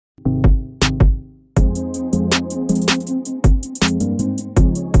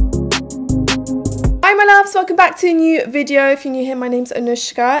loves, welcome back to a new video. If you're new here, my name's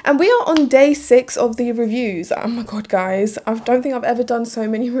Anushka and we are on day 6 of the reviews. Oh my god guys, I don't think I've ever done so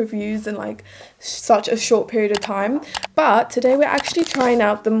many reviews in like such a short period of time. But today we're actually trying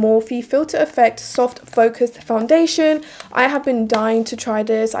out the Morphe Filter Effect Soft Focused Foundation. I have been dying to try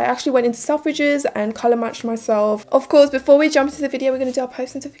this. I actually went into Selfridges and colour matched myself. Of course, before we jump into the video, we're going to do our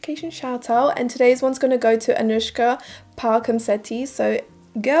post notification shout out, and today's one's going to go to Anushka Parkamsetti. So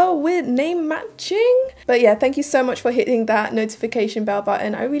girl with name matching. But yeah, thank you so much for hitting that notification bell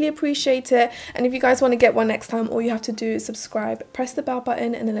button. I really appreciate it. And if you guys want to get one next time, all you have to do is subscribe, press the bell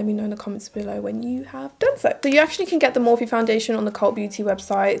button, and then let me know in the comments below when you have done so. So you actually can get the Morphe foundation on the Cult Beauty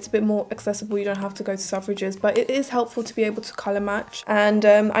website. It's a bit more accessible, you don't have to go to Selfridges, but it is helpful to be able to colour match. And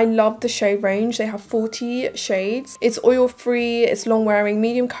I love the shade range. They have 40 shades. It's oil free, it's long wearing,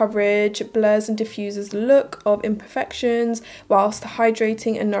 medium coverage, blurs and diffuses the look of imperfections whilst hydrating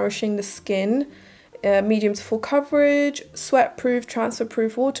and nourishing the skin. Medium to full coverage, sweat proof, transfer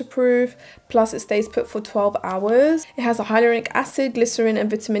proof, waterproof, plus it stays put for 12 hours. It has a hyaluronic acid, glycerin and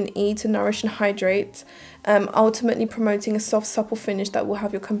vitamin E to nourish and hydrate, ultimately promoting a soft supple finish that will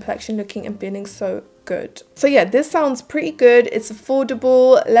have your complexion looking and feeling so good. So yeah, this sounds pretty good. It's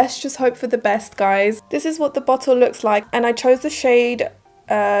affordable. Let's just hope for the best, guys. This is what the bottle looks like, and I chose the shade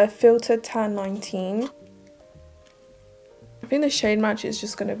Filter Tan 19. I think the shade match is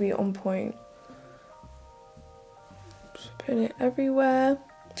just going to be on point. Just putting it everywhere.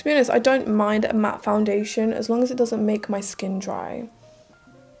 To be honest, I don't mind a matte foundation as long as it doesn't make my skin dry.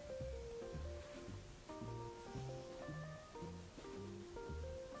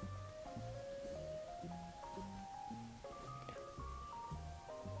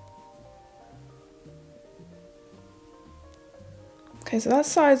 Okay, so that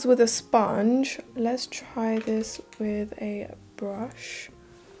side's with a sponge. Let's try this with a brush.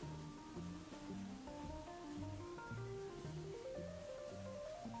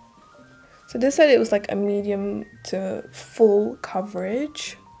 So this said it was like a medium to full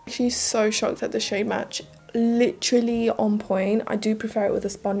coverage. She's so shocked at the shade match. Literally on point. I do prefer it with a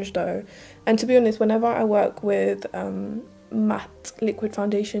sponge though. And to be honest, whenever I work with matte liquid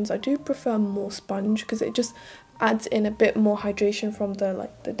foundations, I do prefer more sponge because it just adds in a bit more hydration from the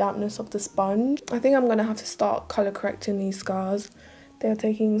dampness of the sponge. I think I'm gonna have to start color correcting these scars. They're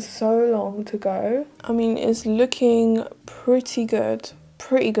taking so long to go. I mean, it's looking pretty good.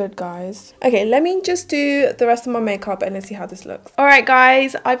 Pretty good, guys. Okay, let me just do the rest of my makeup and let's see how this looks. All right,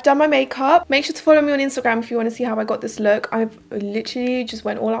 guys, I've done my makeup. Make sure to follow me on Instagram if you want to see how I got this look. I've literally just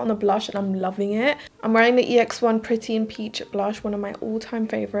went all out on the blush and I'm loving it. I'm wearing the EX1 Pretty in Peach blush, one of my all-time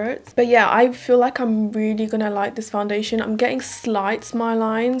favorites. But yeah, I feel like I'm really gonna like this foundation. I'm getting slight smile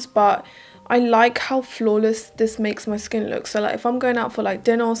lines, but I like how flawless this makes my skin look. So like if I'm going out for like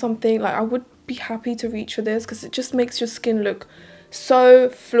dinner or something, like I would be happy to reach for this because it just makes your skin look so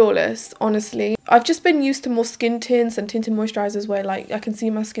flawless. Honestly, I've just been used to more skin tints and tinted moisturizers where like I can see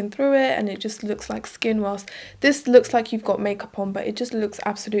my skin through it and it just looks like skin, whilst this looks like you've got makeup on, but it just looks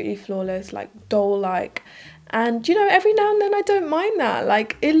absolutely flawless, like doll like. And you know, every now and then I don't mind that.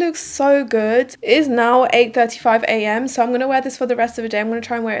 Like, it looks so good. It is now 8:35 AM, so I'm gonna wear this for the rest of the day. I'm gonna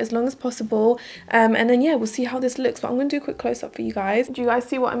try and wear it as long as possible, and then yeah, we'll see how this looks. But I'm gonna do a quick close-up for you guys. Do you guys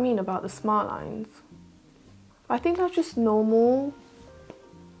see what I mean about the smile lines? I think that's just normal.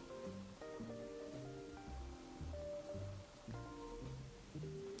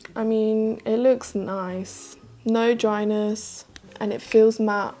 I mean, it looks nice. No dryness. And it feels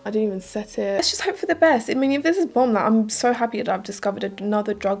matte. I didn't even set it. Let's just hope for the best. I mean, if this is bomb, that I'm so happy that I've discovered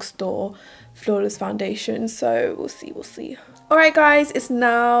another drugstore flawless foundation. So we'll see, we'll see. All right, guys, it's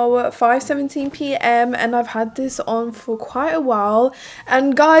now 5:17 PM and I've had this on for quite a while.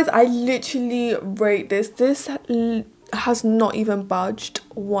 And guys, I literally rate this. This has not even budged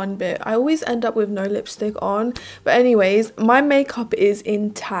one bit. I always end up with no lipstick on. But anyways, my makeup is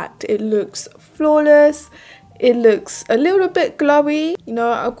intact. It looks flawless. It looks a little bit glowy, you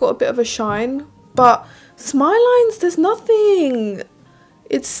know, I've got a bit of a shine, but smile lines, there's nothing.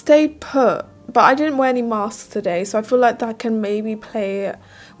 It stayed put, but I didn't wear any masks today, so I feel like that can maybe play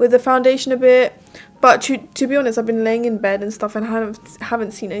with the foundation a bit. But to be honest, I've been laying in bed and stuff and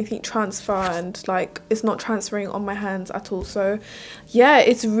haven't seen anything transfer, and like it's not transferring on my hands at all. So yeah,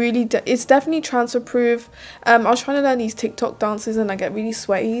 it's really it's definitely transfer proof. I was trying to learn these TikTok dances and I get really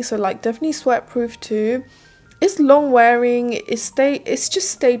sweaty, so like definitely sweat proof too. It's long wearing, it's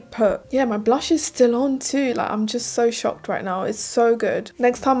just stayed put. Yeah, my blush is still on too. Like, I'm just so shocked right now. It's so good.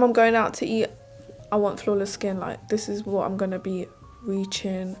 Next time I'm going out to eat, I want flawless skin. Like, this is what I'm gonna be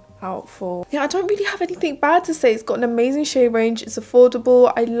reaching out for. Yeah, I don't really have anything bad to say. It's got an amazing shade range, it's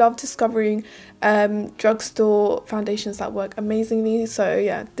affordable. I love discovering drugstore foundations that work amazingly. So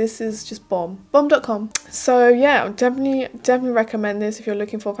yeah, this is just bomb.com. So yeah, definitely recommend this if you're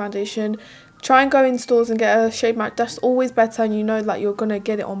looking for a foundation. Try and go in stores and get a shade match. That's always better, and you know that you're gonna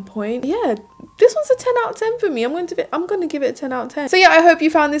get it on point. Yeah, this one's a 10 out of 10 for me. I'm gonna give it a 10 out of 10. So yeah, I hope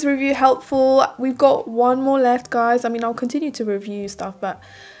you found this review helpful. We've got one more left, guys. I mean, I'll continue to review stuff, but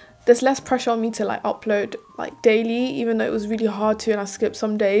there's less pressure on me to like upload like daily, even though it was really hard to and I skipped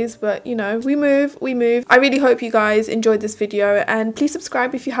some days. But you know, we move. I really hope you guys enjoyed this video, and please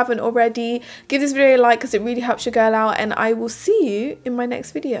subscribe if you haven't already. Give this video a like because it really helps your girl out, and I will see you in my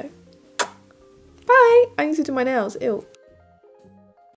next video. Bye. I need to do my nails. Ew.